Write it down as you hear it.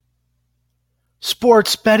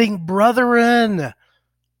Sports betting brethren,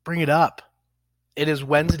 bring it up. It is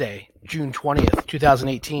Wednesday, June 20th,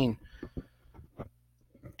 2018.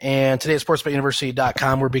 And today at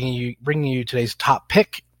sportsbetuniversity.com, we're bringing you today's top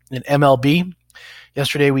pick in MLB.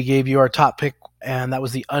 Yesterday, we gave you our top pick, and that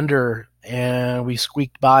was the under, and we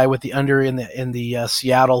squeaked by with the under in the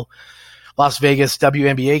Seattle Las Vegas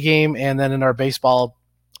WNBA game. And then in our baseball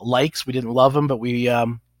likes, we didn't love them, but we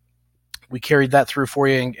carried that through for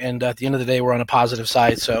you, and at the end of the day, we're on a positive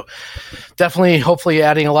side. So definitely, hopefully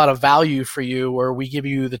adding a lot of value for you, where we give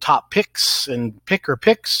you the top picks and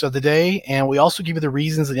picks of the day, and we also give you the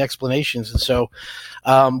reasons and the explanations. And so,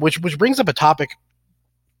 which brings up a topic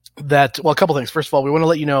that, well, a couple things. First of all, we want to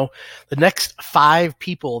let you know the next 5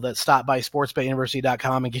 people that stop by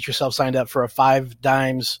sportsbetuniversity.com and get yourself signed up for a 5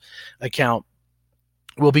 Dimes account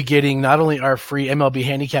we'll be getting not only our free MLB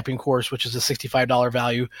handicapping course, which is a $65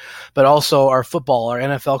 value, but also our football, our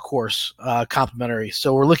NFL course, complimentary.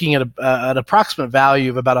 So we're looking at an approximate value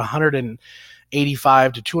of about $185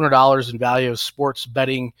 to $200 in value of sports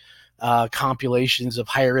betting compilations of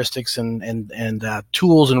heuristics and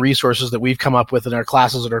tools and resources that we've come up with in our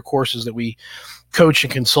classes and our courses that we coach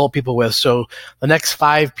and consult people with. So the next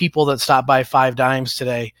 5 people that stop by 5 Dimes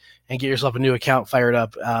today and get yourself a new account fired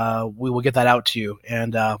up, we will get that out to you.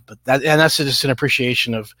 And that's just an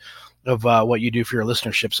appreciation of what you do for your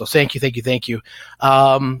listenership. So thank you.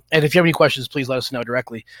 And if you have any questions, please let us know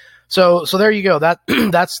directly. So there you go.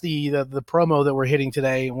 That's the promo that we're hitting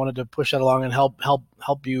today. I wanted to push that along and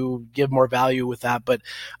help you give more value with that. But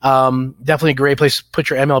definitely a great place to put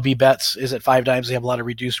your MLB bets is at 5 Dimes. They have a lot of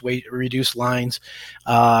reduced lines,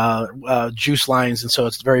 juice lines, and so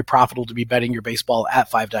it's very profitable to be betting your baseball at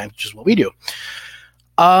 5 Dimes, which is what we do.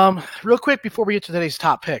 Real quick before we get to today's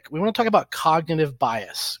top pick, we want to talk about cognitive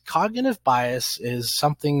bias. Cognitive bias is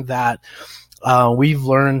something that we've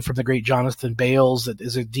learned from the great Jonathan Bales, that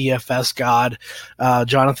is a DFS god.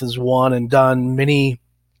 Jonathan's won and done many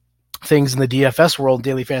things in the DFS world,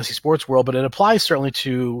 daily fantasy sports world, but it applies certainly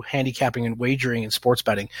to handicapping and wagering and sports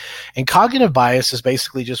betting. And cognitive bias is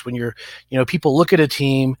basically just when people look at a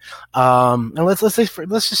team, and let's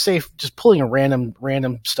just say just pulling a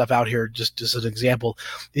random stuff out here, just as an example,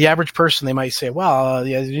 the average person, they might say, well,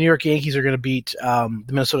 the New York Yankees are going to beat the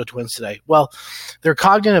Minnesota Twins today. Well, their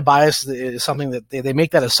cognitive bias is something that they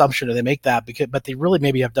make that assumption, or they make that but they really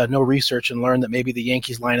maybe have done no research and learned that maybe the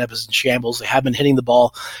Yankees lineup is in shambles. They have been hitting the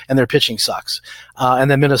ball and their pitching sucks. And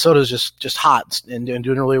then Minnesota is just hot and doing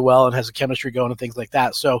really well and has a chemistry going and things like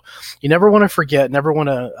that. So you never want to forget, never want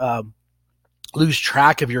to lose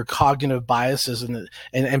track of your cognitive biases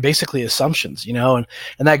and basically assumptions, and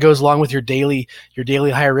that goes along with your daily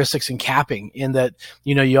heuristics and capping, in that,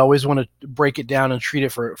 you always want to break it down and treat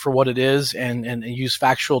it for what it is, and use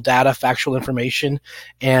factual data, factual information,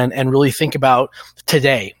 and really think about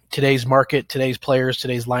today's market, today's players,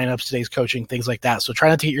 today's lineups, today's coaching, things like that. So try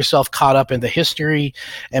not to get yourself caught up in the history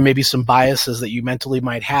and maybe some biases that you mentally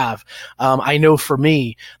might have. I know for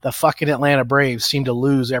me, the fucking Atlanta Braves seem to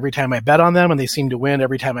lose every time I bet on them, and they seem to win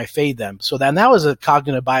every time I fade them. So then that was a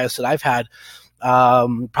cognitive bias that I've had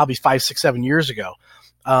probably 5, 6, 7 years ago.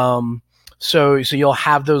 So you'll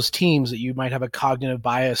have those teams that you might have a cognitive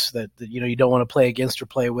bias that you don't want to play against or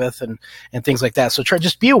play with, and things like that. So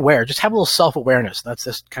just be aware, just have a little self-awareness. That's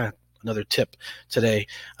just kind of another tip today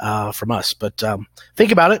from us. But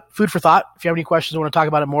think about it, food for thought. If you have any questions or want to talk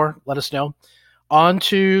about it more, let us know. On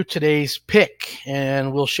to today's pick,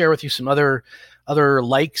 and we'll share with you some other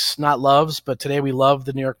likes, not loves, but today we love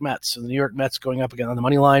the New York Mets. So the New York Mets going up again on the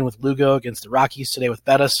money line with Lugo against the Rockies today with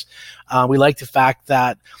Bettis. We like the fact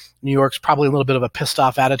that New York's probably a little bit of a pissed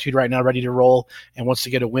off attitude right now, ready to roll, and wants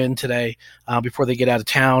to get a win today before they get out of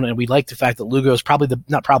town. And we like the fact that Lugo is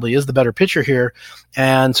is the better pitcher here.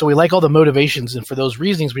 And so we like all the motivations. And for those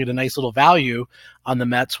reasons, we had a nice little value on the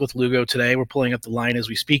Mets with Lugo today. We're pulling up the line as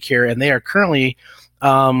we speak here, and they are currently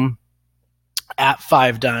at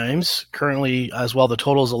 5 Dimes. Currently as well, the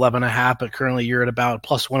total is 11.5, but currently you're at about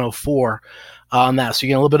plus 104 on that. So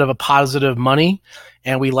you get a little bit of a positive money,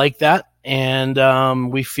 and we like that.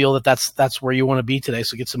 And we feel that that's where you want to be today.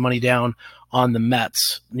 So get some money down on the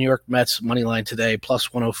Mets, New York Mets money line today,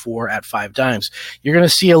 plus 104 at 5 Dimes. You're going to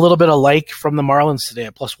see a little bit of like from the Marlins today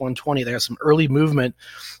at plus 120. They got some early movement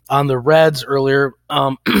on the Reds earlier.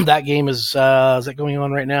 That game is that going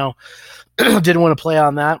on right now? Didn't want to play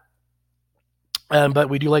on that.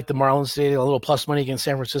 But we do like the Marlins today, a little plus money against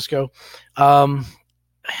San Francisco.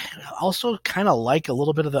 Also kind of like a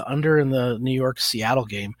little bit of the under in the New York-Seattle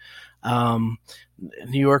game.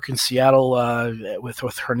 New York and Seattle with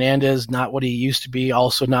Hernandez, not what he used to be.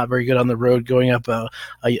 Also, not very good on the road. Going up a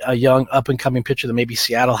young up and coming pitcher that maybe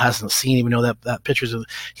Seattle hasn't seen, even though that pitcher's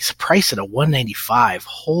he's priced at a 195.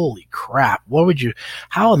 Holy crap! What would you?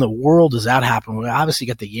 How in the world does that happen? We obviously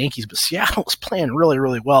got the Yankees, but Seattle's playing really,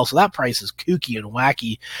 really well, so that price is kooky and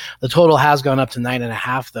wacky. The total has gone up to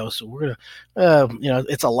 9.5 though, so we're gonna,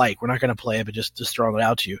 it's a like. We're not gonna play it, but just throwing it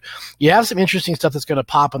out to you. You have some interesting stuff that's gonna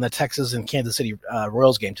pop on the Texas and Kansas City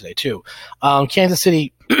Royals game today too. Kansas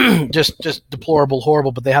City just deplorable,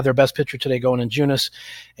 horrible, but they have their best pitcher today going in Junis,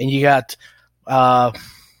 and you got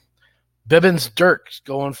Bibbins Dirk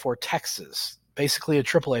going for Texas, basically a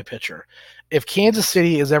AAA pitcher. If Kansas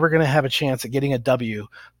City is ever going to have a chance at getting a W,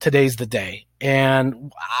 today's the day.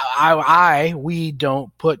 And we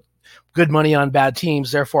don't put good money on bad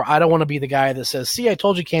teams. Therefore, I don't want to be the guy that says, see, I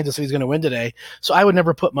told you Kansas City's going to win today. So I would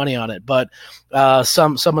never put money on it. But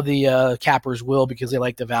some of the cappers will, because they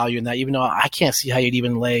like the value in that, even though I can't see how you'd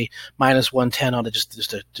even lay minus 110 on it,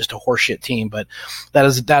 just a horseshit team. But that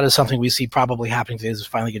is something we see probably happening today, is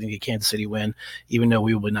finally getting a Kansas City win, even though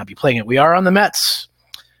we would not be playing it. We are on the Mets.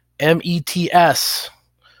 METS.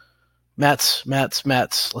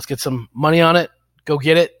 Mets. Let's get some money on it. Go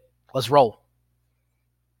get it. Let's roll.